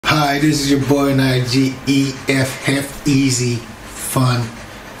Hi, this is your boy IGEF Easy Fun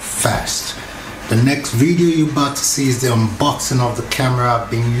Fast. The next video you're about to see is the unboxing of the camera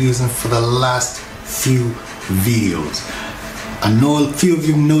I've been using for the last few videos. I know a few of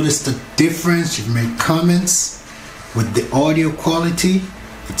you noticed the difference. You've made comments with the audio quality.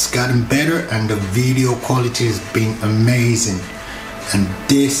 It's gotten better and the video quality has been amazing. And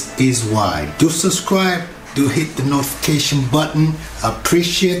this is why. Do subscribe. Do hit the notification button. I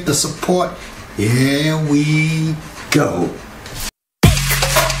appreciate the support. Here we go.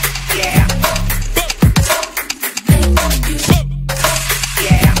 Yeah.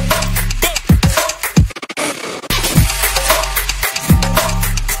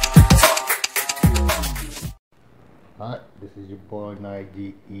 Alright, this is your boy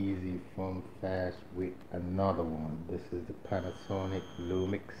Nige Easy Fun Fast with another one. This is the Panasonic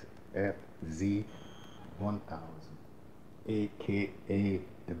Lumix Fz1000, aka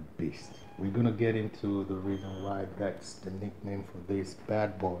the Beast. We're gonna get into the reason why that's the nickname for this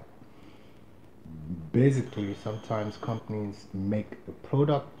bad boy. Basically, sometimes companies make a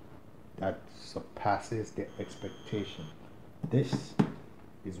product that surpasses their expectation. This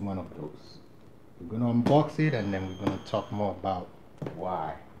is one of those. We're gonna unbox it and then we're gonna talk more about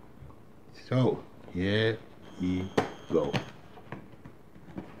why. So here we go.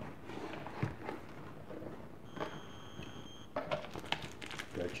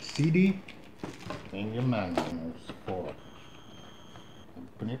 Got your CD and your manuals for it.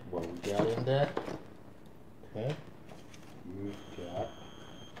 Open it. What we got in there? Okay. You got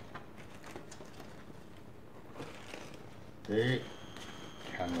the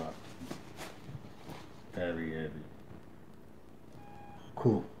camera. Very heavy.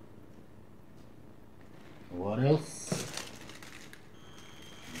 Cool. What else?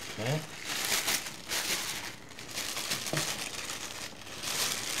 Okay.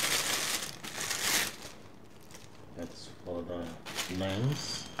 That's for the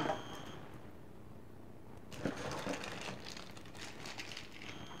lens.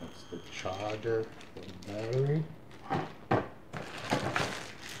 That's the charger for the battery.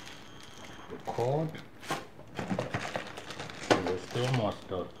 The cord. There's still more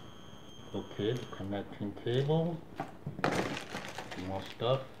stuff. Okay, the connecting cable. More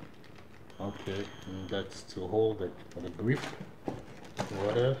stuff. Okay, and that's to hold it for the grip.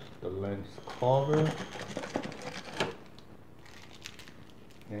 What else? The lens cover.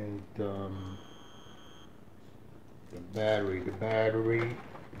 And the battery. The battery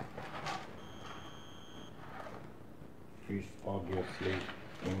is obviously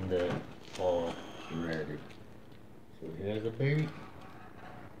in there already. So here's the baby.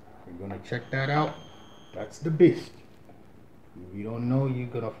 We're gonna check that out. That's the Beast. If you don't know, you're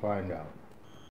gonna find out.